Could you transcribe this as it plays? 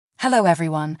Hello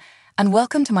everyone, and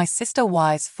welcome to my Sister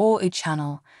Wise 4U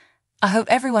channel. I hope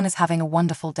everyone is having a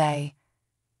wonderful day.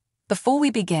 Before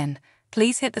we begin,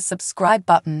 please hit the subscribe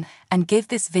button and give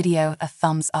this video a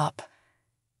thumbs up.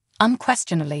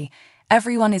 Unquestionably,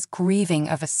 everyone is grieving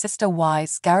over Sister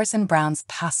Wise Garrison Brown's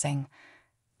passing.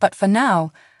 But for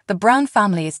now, the Brown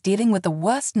family is dealing with the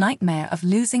worst nightmare of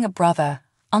losing a brother,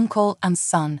 uncle, and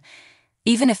son.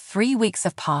 Even if 3 weeks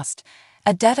have passed,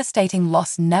 a devastating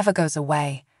loss never goes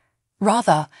away.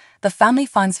 Rather, the family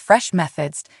finds fresh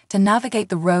methods to navigate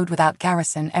the road without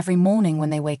Garrison every morning when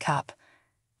they wake up.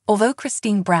 Although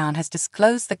Christine Brown has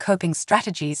disclosed the coping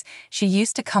strategies she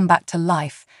used to come back to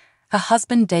life, her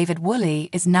husband David Woolley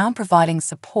is now providing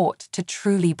support to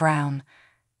Truly Brown.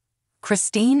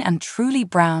 Christine and Truly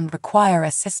Brown require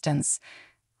assistance.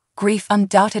 Grief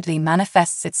undoubtedly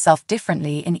manifests itself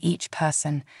differently in each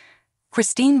person.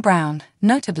 Christine Brown,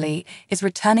 notably, is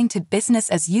returning to business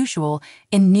as usual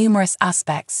in numerous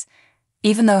aspects.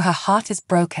 Even though her heart is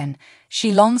broken,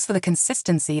 she longs for the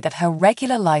consistency that her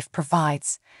regular life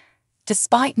provides.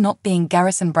 Despite not being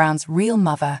Garrison Brown's real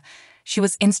mother, she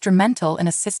was instrumental in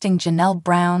assisting Janelle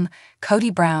Brown,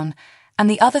 Cody Brown, and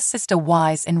the other Sister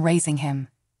Wise in raising him.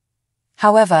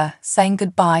 However, saying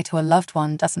goodbye to a loved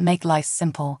one doesn't make life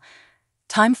simple.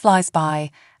 Time flies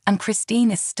by, and Christine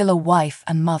is still a wife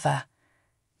and mother.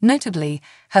 Notably,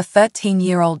 her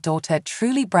 13-year-old daughter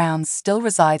Truly Brown still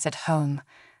resides at home.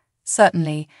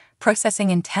 Certainly,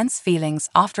 processing intense feelings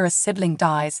after a sibling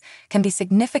dies can be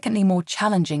significantly more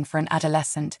challenging for an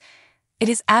adolescent. It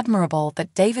is admirable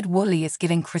that David Woolley is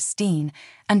giving Christine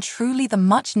and Truly the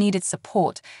much-needed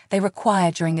support they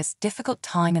require during this difficult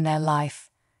time in their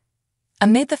life.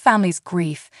 Amid the family's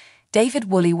grief, David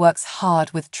Woolley works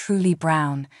hard with Truly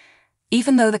Brown.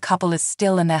 Even though the couple is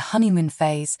still in their honeymoon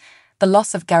phase, the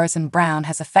loss of Garrison Brown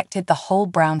has affected the whole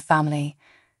Brown family.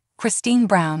 Christine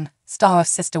Brown, star of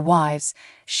Sister Wives,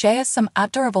 shares some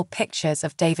adorable pictures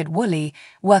of David Woolley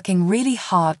working really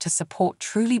hard to support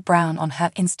Truly Brown on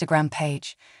her Instagram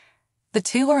page. The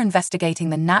two are investigating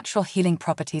the natural healing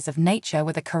properties of nature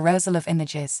with a carousel of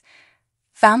images.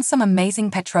 "Found some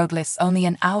amazing petroglyphs only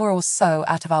an hour or so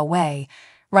out of our way,"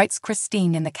 writes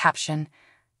Christine in the caption.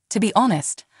 "To be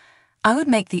honest, I would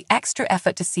make the extra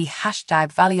effort to see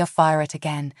 #ValleyOfFire it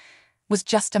again. Was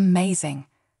just amazing.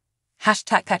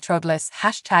 #petroglyphs,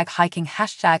 #hiking,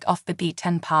 #off the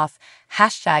beaten path,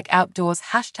 #outdoors,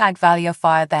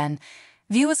 #ValleyOfFire then."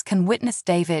 Viewers can witness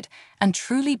David and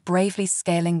Truly bravely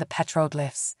scaling the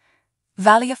petroglyphs.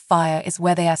 Valley of Fire is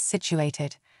where they are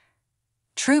situated.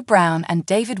 True Brown and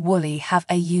David Woolley have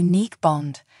a unique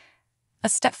bond. A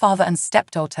stepfather and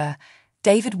stepdaughter,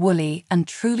 David Woolley and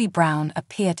Truly Brown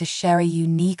appear to share a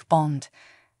unique bond.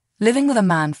 Living with a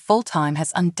man full-time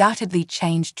has undoubtedly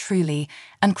changed Truly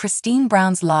and Christine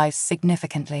Brown's lives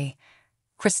significantly.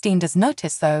 Christine does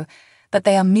notice, though, that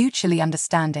they are mutually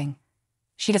understanding.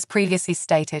 She has previously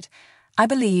stated, "I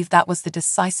believe that was the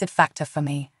decisive factor for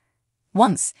me."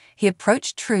 Once, he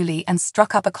approached Truly and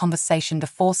struck up a conversation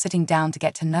before sitting down to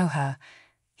get to know her.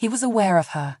 He was aware of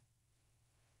her.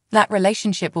 That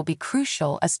relationship will be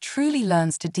crucial as Truly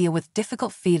learns to deal with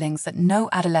difficult feelings that no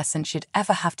adolescent should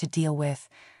ever have to deal with.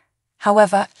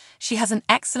 However, she has an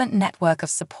excellent network of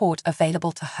support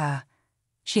available to her.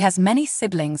 She has many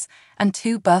siblings and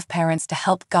 2 birth parents to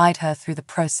help guide her through the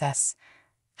process.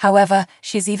 However,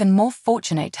 she is even more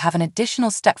fortunate to have an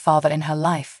additional stepfather in her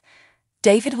life.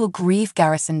 David will grieve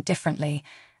Garrison differently,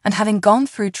 and having gone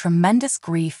through tremendous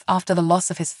grief after the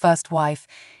loss of his first wife,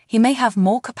 he may have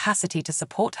more capacity to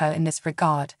support her in this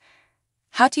regard.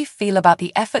 How do you feel about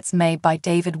the efforts made by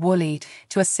David Woolley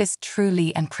to assist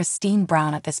Truly and Christine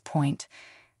Brown at this point?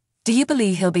 Do you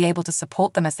believe he'll be able to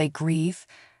support them as they grieve?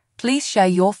 Please share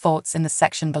your thoughts in the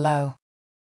section below.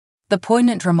 The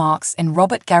poignant remarks in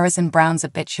Robert Garrison Brown's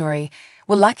obituary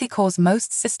will likely cause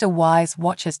most Sister Wise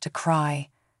watchers to cry.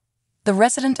 The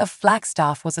resident of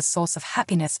Flagstaff was a source of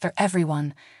happiness for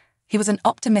everyone. He was an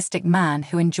optimistic man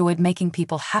who enjoyed making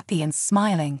people happy and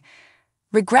smiling.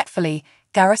 Regretfully,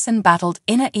 Garrison battled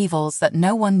inner evils that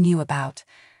no one knew about.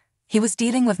 He was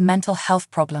dealing with mental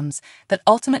health problems that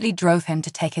ultimately drove him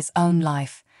to take his own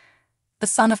life. The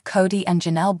son of Cody and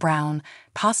Janelle Brown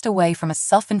passed away from a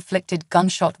self-inflicted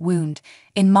gunshot wound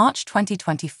in March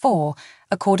 2024,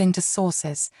 according to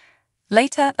sources.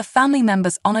 Later, the family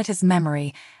members honored his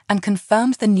memory and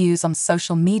confirmed the news on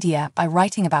social media by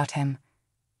writing about him.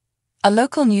 A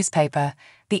local newspaper,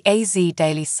 the AZ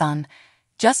Daily Sun,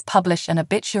 just published an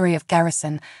obituary of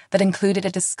Garrison that included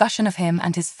a discussion of him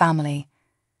and his family.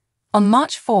 On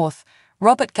March 4th,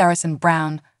 Robert Garrison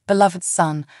Brown, beloved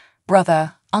son,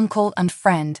 brother, uncle, and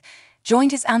friend,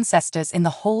 joined his ancestors in the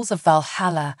halls of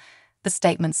Valhalla, the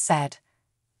statement said.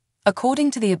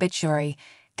 According to the obituary,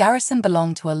 Garrison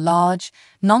belonged to a large,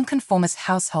 nonconformist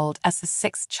household as the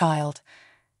sixth child.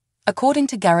 According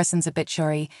to Garrison's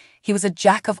obituary, he was a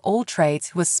jack of all trades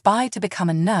who aspired to become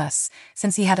a nurse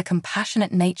since he had a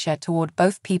compassionate nature toward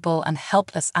both people and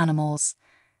helpless animals.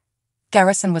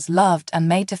 Garrison was loved and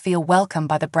made to feel welcome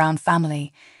by the Brown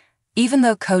family. Even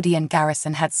though Cody and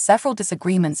Garrison had several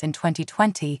disagreements in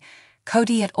 2020,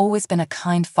 Cody had always been a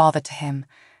kind father to him.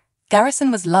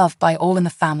 Garrison was loved by all in the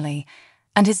family,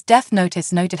 and his death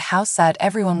notice noted how sad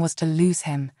everyone was to lose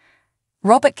him.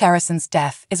 Robert Garrison's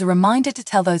death is a reminder to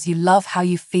tell those you love how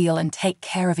you feel and take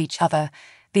care of each other,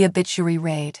 the obituary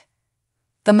read.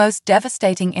 The most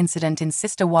devastating incident in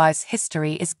Sister Wives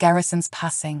history is Garrison's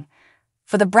passing.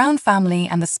 For the Brown family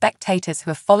and the spectators who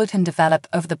have followed him develop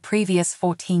over the previous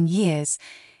 14 years,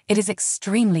 it is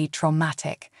extremely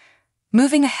traumatic.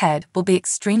 Moving ahead will be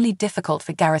extremely difficult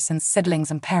for Garrison's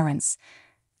siblings and parents.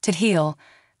 To heal,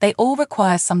 they all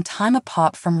require some time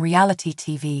apart from reality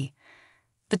TV.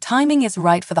 The timing is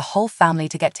right for the whole family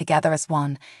to get together as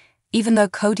one, even though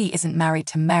Cody isn't married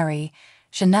to Mary,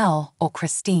 Janelle, or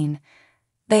Christine.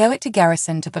 They owe it to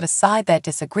Garrison to put aside their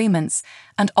disagreements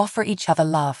and offer each other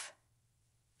love.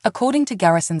 According to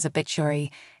Garrison's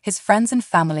obituary, his friends and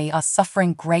family are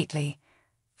suffering greatly.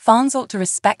 Fans ought to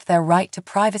respect their right to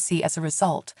privacy as a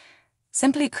result,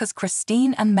 simply because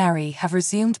Christine and Mary have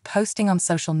resumed posting on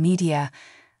social media.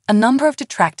 A number of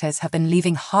detractors have been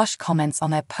leaving harsh comments on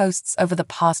their posts over the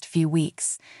past few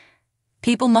weeks.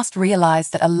 People must realize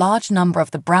that a large number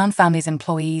of the Brown family's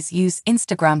employees use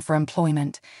Instagram for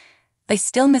employment. They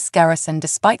still miss Garrison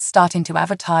despite starting to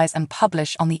advertise and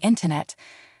publish on the internet.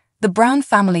 The Brown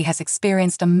family has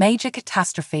experienced a major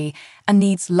catastrophe and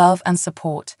needs love and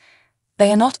support.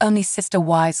 They are not only Sister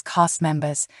Wives cast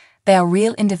members, they are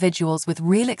real individuals with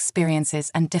real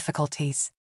experiences and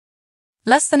difficulties.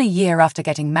 Less than a year after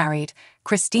getting married,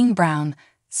 Christine Brown,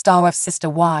 star of Sister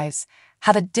Wives,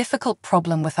 had a difficult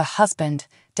problem with her husband,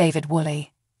 David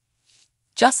Woolley.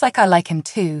 Just like I like him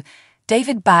too,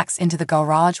 David backs into the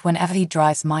garage whenever he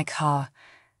drives my car.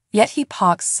 Yet he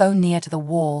parks so near to the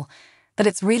wall that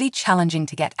it's really challenging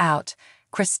to get out,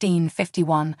 Christine,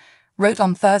 51, wrote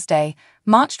on Thursday,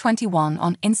 March 21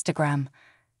 on Instagram.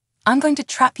 I'm going to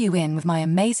trap you in with my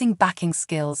amazing backing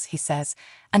skills, he says,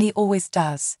 and he always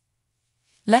does.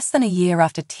 Less than a year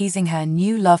after teasing her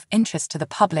new love interest to the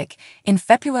public, in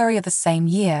February of the same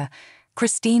year,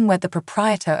 Christine wed the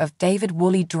proprietor of David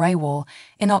Woolley Drywall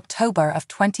in October of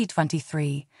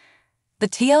 2023. The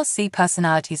TLC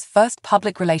personality's first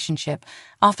public relationship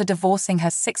after divorcing her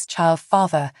sixth-child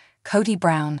father, Cody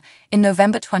Brown, in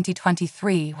November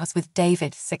 2023 was with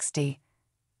David, 60.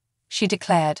 She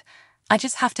declared, "I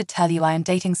just have to tell you I am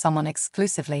dating someone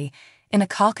exclusively," in a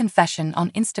car confession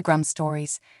on Instagram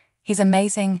stories. "He's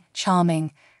amazing,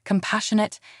 charming,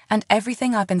 compassionate, and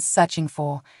everything I've been searching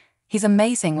for. He's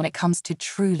amazing when it comes to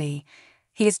truly.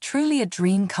 He is truly a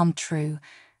dream come true,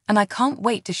 and I can't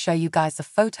wait to show you guys the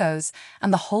photos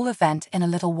and the whole event in a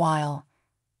little while."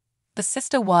 The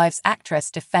Sister Wives actress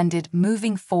defended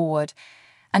moving forward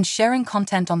and sharing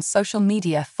content on social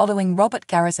media following Robert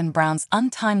Garrison Brown's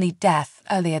untimely death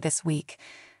earlier this week.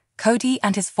 Cody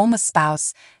and his former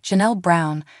spouse, Janelle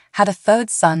Brown, had a third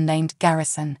son named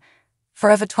Garrison. For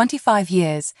over 25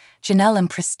 years, Janelle and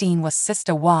Christine were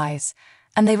sister wives,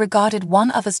 and they regarded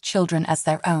one other's children as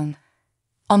their own.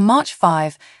 On March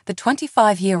 5, the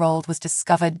 25-year-old was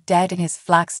discovered dead in his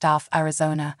Flagstaff,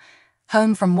 Arizona,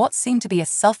 home from what seemed to be a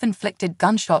self-inflicted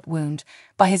gunshot wound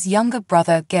by his younger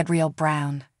brother, Gabriel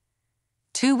Brown.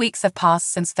 2 weeks have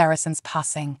passed since Garrison's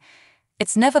passing.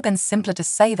 "It's never been simpler to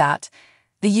say that,"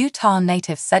 the Utah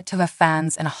native said to her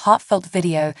fans in a heartfelt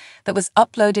video that was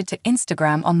uploaded to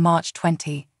Instagram on March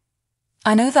 20.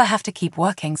 "I know that I have to keep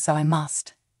working, so I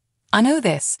must. I know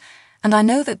this, and I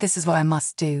know that this is what I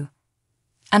must do.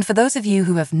 And for those of you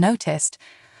who have noticed,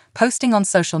 posting on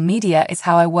social media is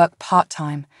how I work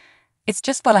part-time. It's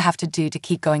just what I have to do to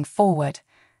keep going forward."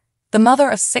 The mother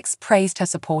of 6 praised her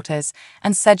supporters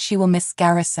and said she will miss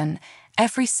Garrison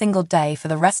every single day for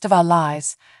the rest of our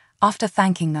lives, after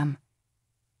thanking them.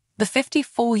 The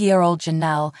 54-year-old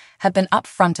Janelle had been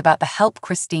upfront about the help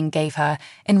Christine gave her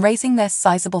in raising their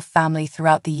sizable family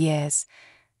throughout the years.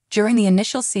 During the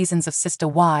initial seasons of Sister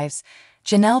Wives,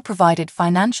 Janelle provided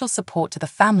financial support to the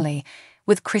family,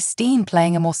 with Christine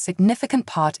playing a more significant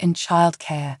part in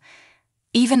childcare.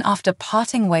 Even after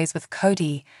parting ways with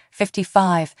Cody,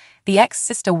 55, the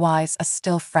ex-Sister Wives are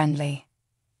still friendly.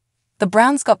 The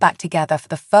Browns got back together for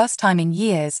the first time in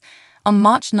years on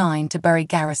March 9 to bury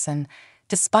Garrison,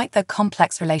 despite their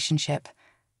complex relationship.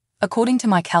 According to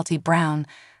my Kelty Brown,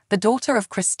 the daughter of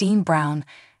Christine Brown,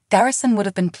 Garrison would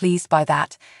have been pleased by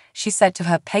that, she said to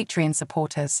her Patreon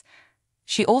supporters.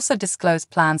 She also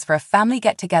disclosed plans for a family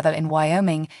get-together in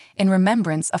Wyoming in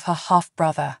remembrance of her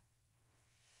half-brother.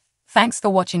 Thanks for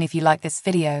watching. If you like this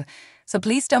video, so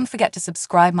please don't forget to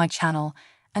subscribe my channel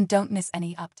and don't miss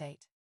any update.